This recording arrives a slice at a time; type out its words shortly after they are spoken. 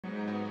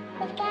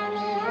Hello,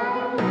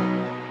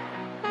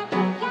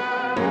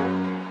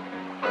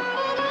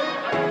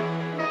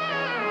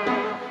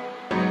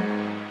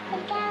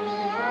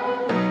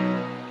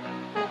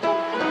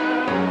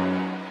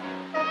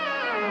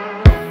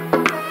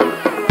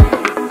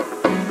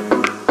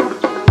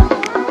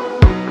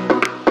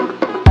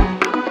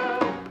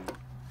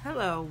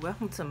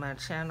 welcome to my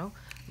channel.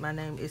 My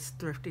name is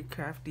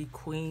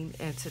ThriftyCraftyQueen,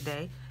 and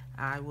today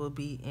I will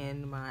be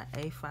in my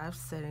A5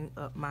 setting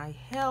up my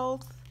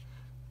health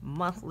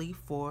monthly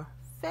for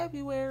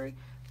February.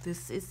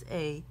 This is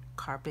a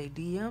Carpe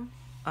Diem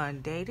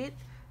Undated,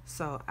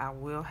 so I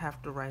will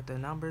have to write the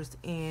numbers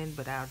in,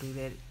 but I'll do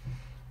that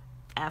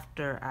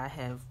after I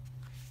have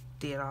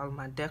did all of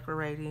my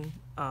decorating.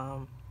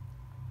 And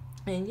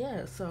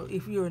yeah, so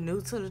if you're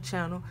new to the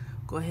channel,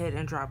 go ahead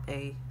and drop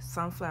a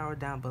sunflower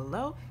down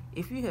below.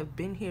 If you have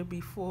been here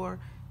before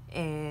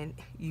and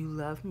you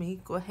love me,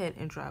 go ahead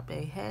and drop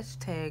a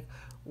hashtag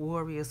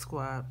Warrior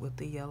Squad with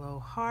the yellow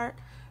heart.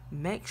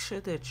 Make sure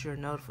that your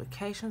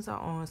notifications are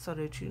on so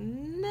that you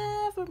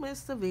never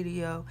miss a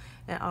video,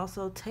 and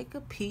also take a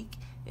peek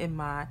in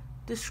my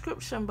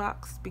description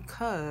box,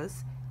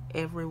 because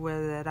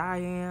everywhere that I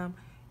am,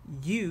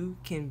 you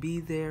can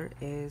be there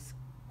as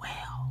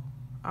well.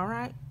 All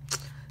right,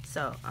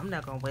 so I'm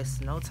not gonna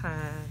waste no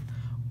time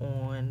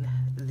on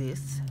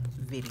this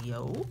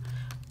video.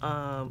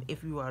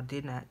 If you all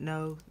did not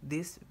know,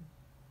 this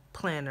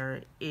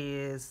planner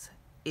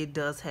it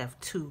does have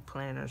two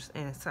planners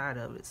inside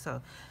of it.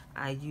 So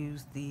I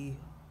use the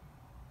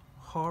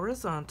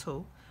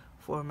horizontal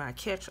for my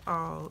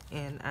catch-all,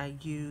 and I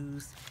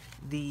use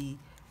the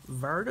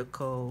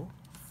vertical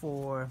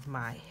for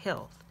my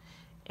health.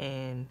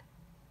 And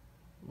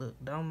look,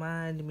 don't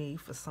mind me,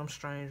 for some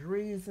strange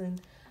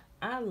reason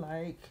I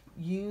like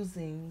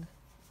using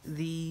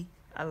the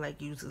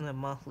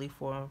monthly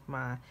for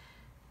my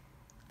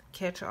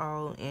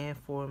catch-all and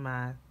for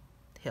my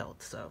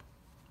health. So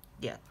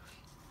yeah,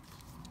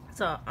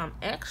 so I'm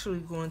actually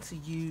going to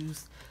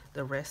use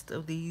the rest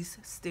of these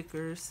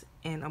stickers,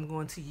 and I'm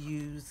going to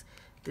use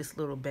this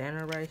little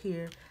banner right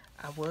here.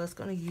 I was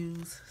going to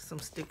use some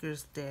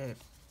stickers that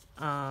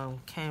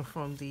came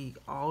from the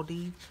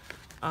Aldi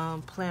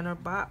planner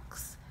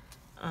box,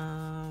 but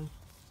I'm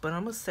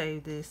gonna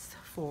save this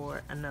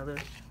for another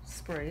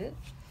spread.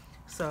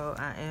 So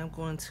I am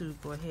going to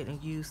go ahead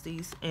and use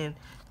these, and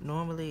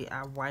normally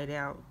I white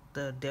out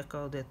the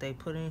deco that they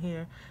put in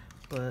here,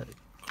 but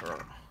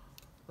girl,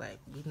 like,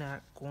 we're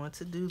not going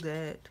to do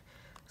that.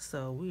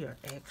 So we are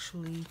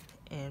actually,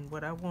 and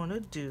what I want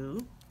to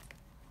do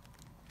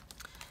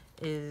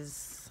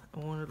is I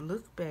want to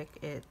look back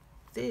at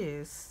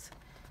this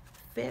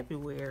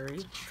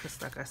February,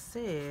 because like I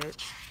said,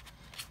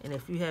 and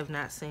if you have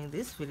not seen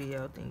this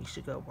video, then you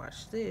should go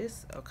watch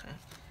this. Okay,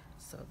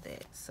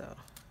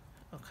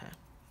 okay,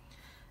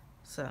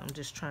 so I'm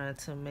just trying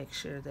to make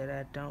sure that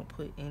I don't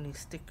put any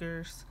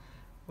stickers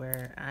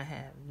where I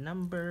have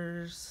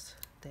numbers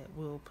that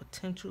will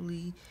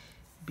potentially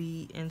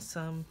be in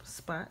some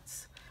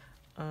spots.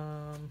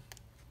 And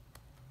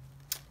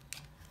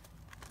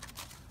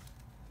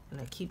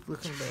I keep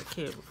looking back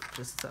here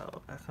just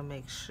so I can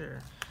make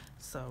sure.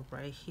 So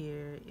right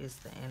here is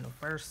the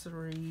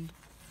anniversary.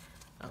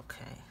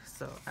 Okay,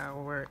 so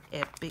our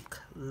epic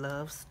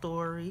love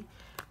story.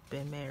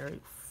 Been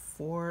married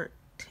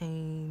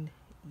 14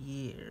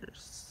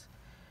 years.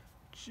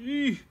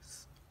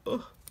 Jeez.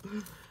 Oh.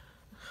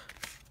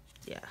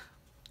 Yeah,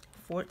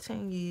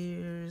 14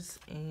 years,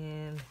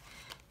 and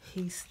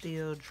he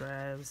still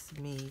drives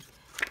me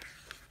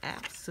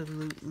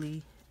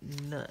absolutely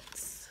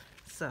nuts.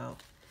 So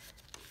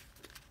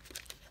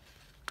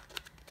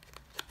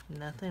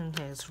nothing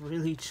has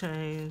really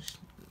changed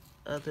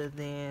other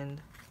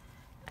than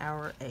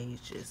our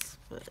ages,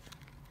 but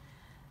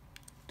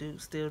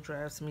dude still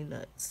drives me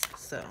nuts.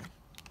 So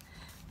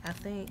I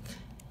think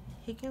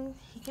he can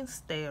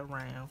stay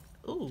around.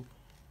 Ooh,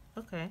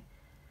 okay.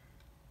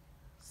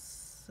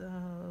 So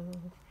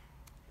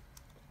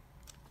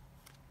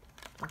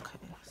okay,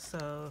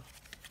 so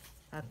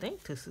I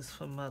think this is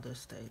for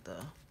Mother's Day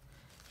though,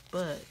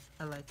 but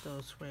I like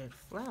those red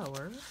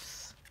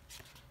flowers.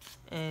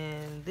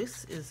 And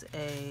this is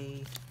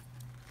a,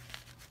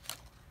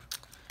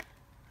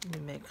 let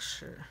me make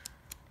sure.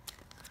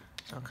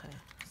 Okay,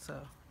 so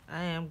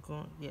I am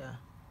going, yeah,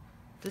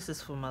 this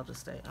is for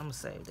Mother's Day. I'm gonna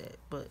save that,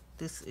 but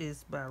this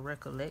is by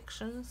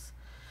Recollections.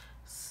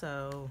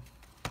 So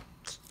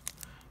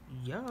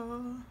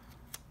y'all,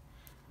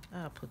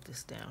 I'll put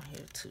this down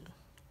here too.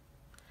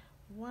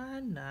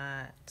 Why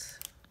not?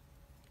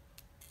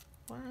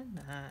 Why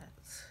not?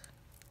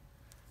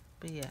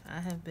 But yeah, I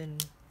have been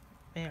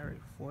married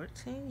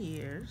 14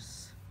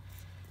 years,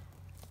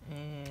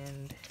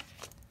 and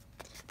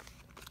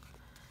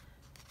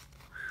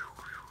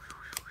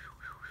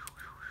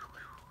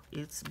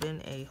it's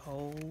been a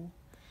whole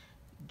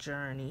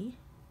journey.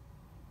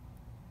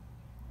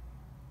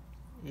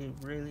 It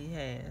really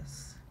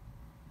has.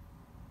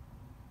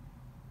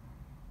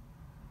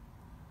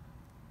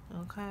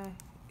 Okay,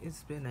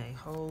 it's been a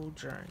whole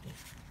journey.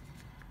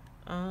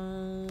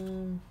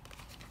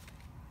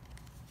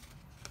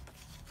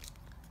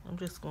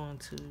 just going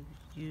to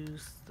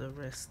use the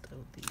rest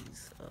of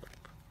these up.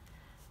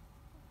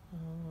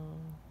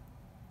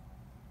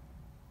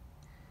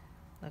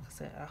 Like I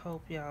said, I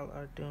hope y'all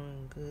are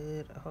doing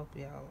good. I hope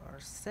y'all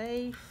are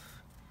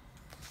safe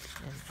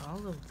and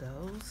all of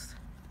those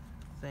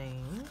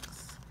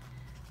things.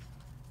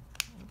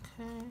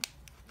 Okay.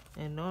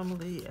 And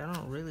normally I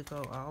don't really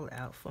go all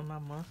out for my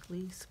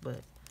monthlies,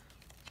 but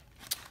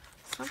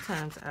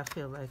sometimes I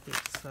feel like it.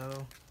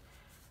 So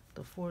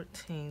the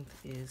 14th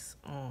is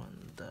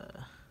on the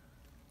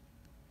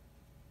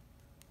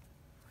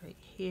right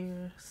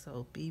here,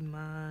 so be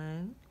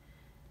mine.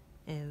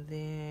 And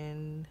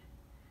then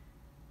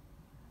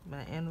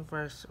my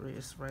anniversary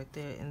is right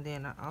there. And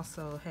then I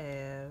also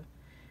have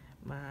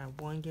my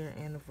 1-year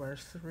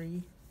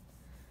anniversary,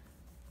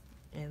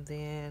 and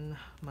then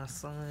my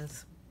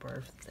son's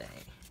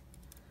birthday.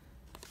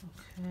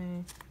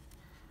 Okay.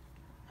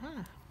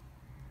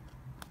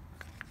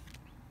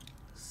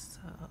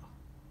 So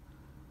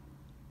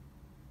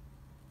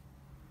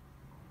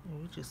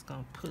we're just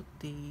gonna put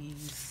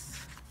these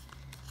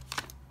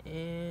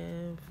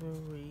everywhere.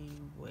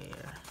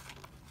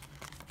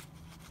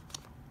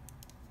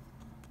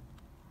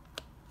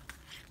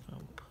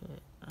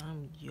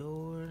 I'm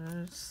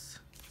yours.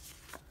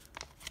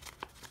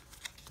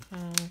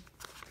 Okay.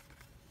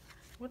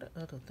 Where the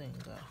other thing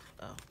go?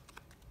 Oh.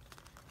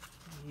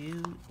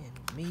 You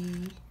and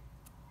me.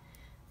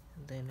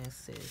 And then it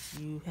says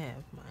you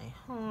have my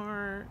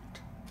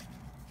heart.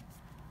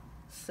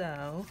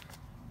 So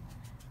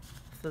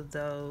for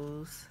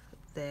those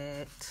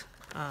that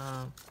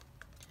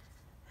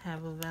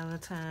have a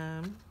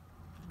Valentine,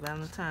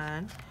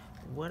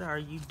 what are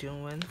you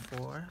doing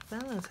for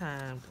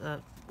Valentine's?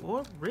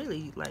 Or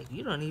really, like,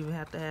 you don't even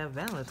have to have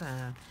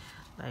Valentine.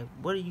 Like,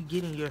 what are you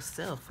getting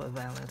yourself for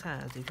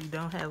Valentine's? If you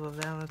don't have a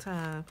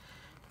Valentine,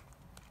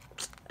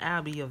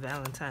 I'll be your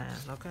Valentine,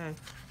 okay?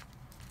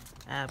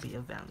 I'll be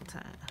your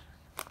Valentine.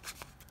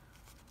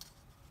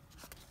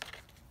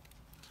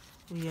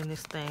 We in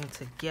this thing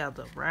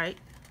together, right?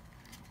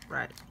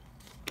 Right.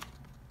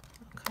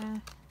 Okay.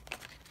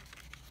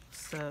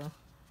 So,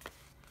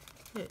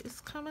 yeah,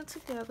 it's coming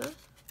together.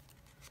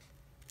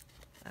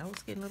 I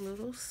was getting a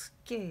little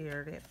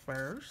scared at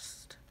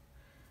first.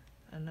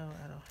 I know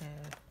I don't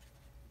have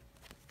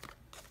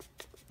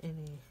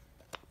any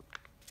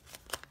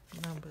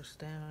numbers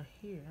down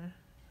here,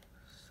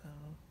 so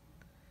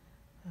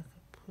I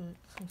could put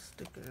some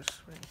stickers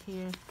right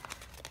here.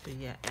 But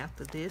yeah,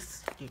 after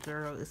this, your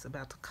girl is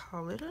about to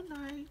call it a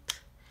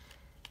night.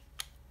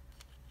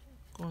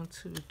 Going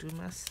to do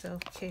my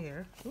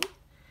self-care.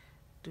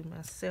 Do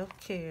my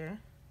self-care.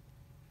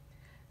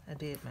 I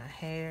did my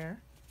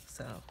hair,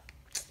 so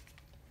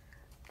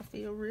I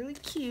feel really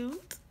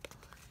cute.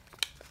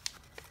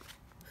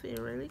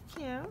 Feel really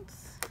cute.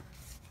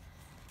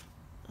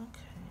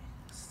 Okay,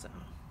 so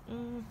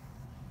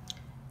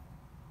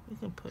we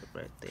can put it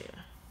right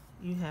there.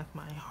 You have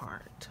my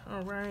heart.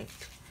 All right.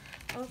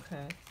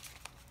 Okay.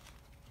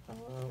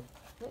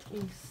 Let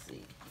me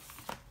see.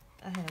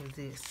 I have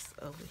this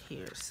over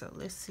here, so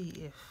let's see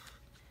if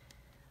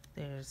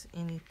there's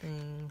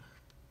anything.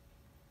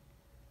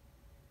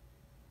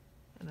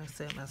 And I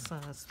said my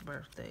son's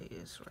birthday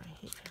is right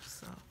here,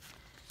 so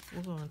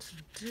we're going to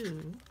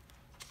do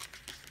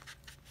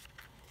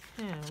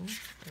him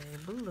a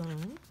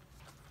balloon.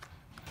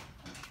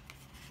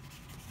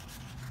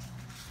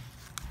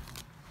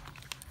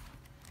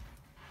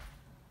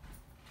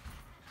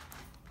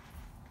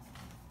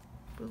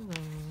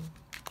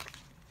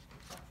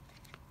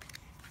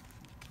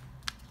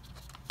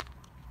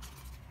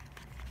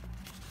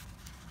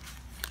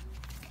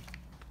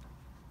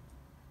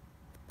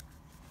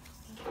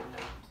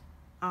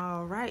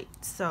 All right,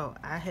 so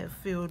I have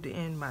filled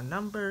in my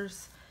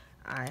numbers.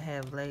 I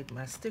have laid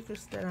my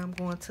stickers that I'm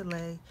going to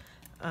lay.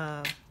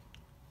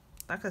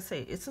 Like I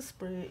say, it's a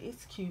spread.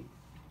 It's cute.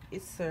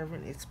 It's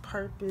serving its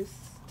purpose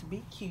to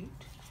be cute.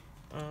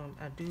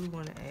 I do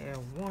want to add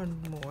one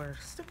more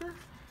sticker.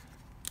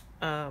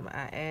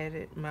 I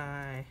added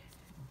my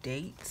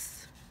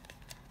dates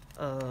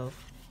of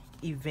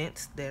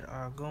events that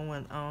are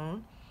going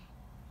on.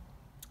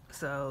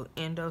 So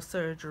endo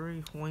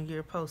surgery, 1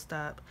 year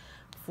post-op,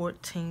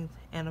 14th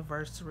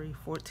anniversary,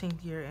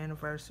 14th year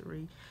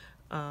anniversary,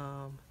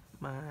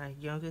 my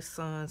youngest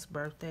son's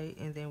birthday,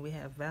 and then we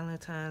have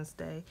Valentine's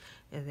Day,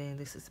 and then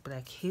this is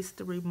Black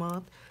History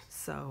Month.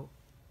 So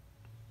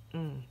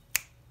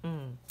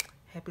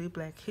happy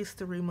Black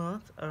History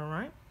Month. All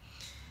right.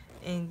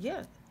 And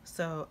yeah,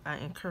 so I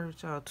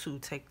encourage y'all to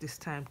take this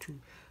time to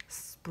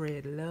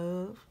spread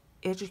love,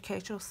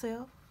 educate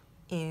yourself,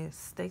 and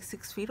stay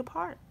 6 feet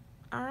apart.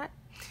 All right.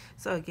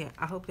 So again,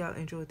 I hope y'all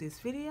enjoyed this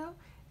video,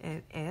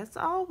 and as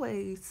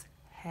always,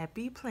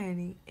 happy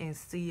planning, and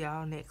see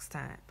y'all next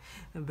time.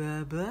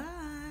 Bye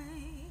bye.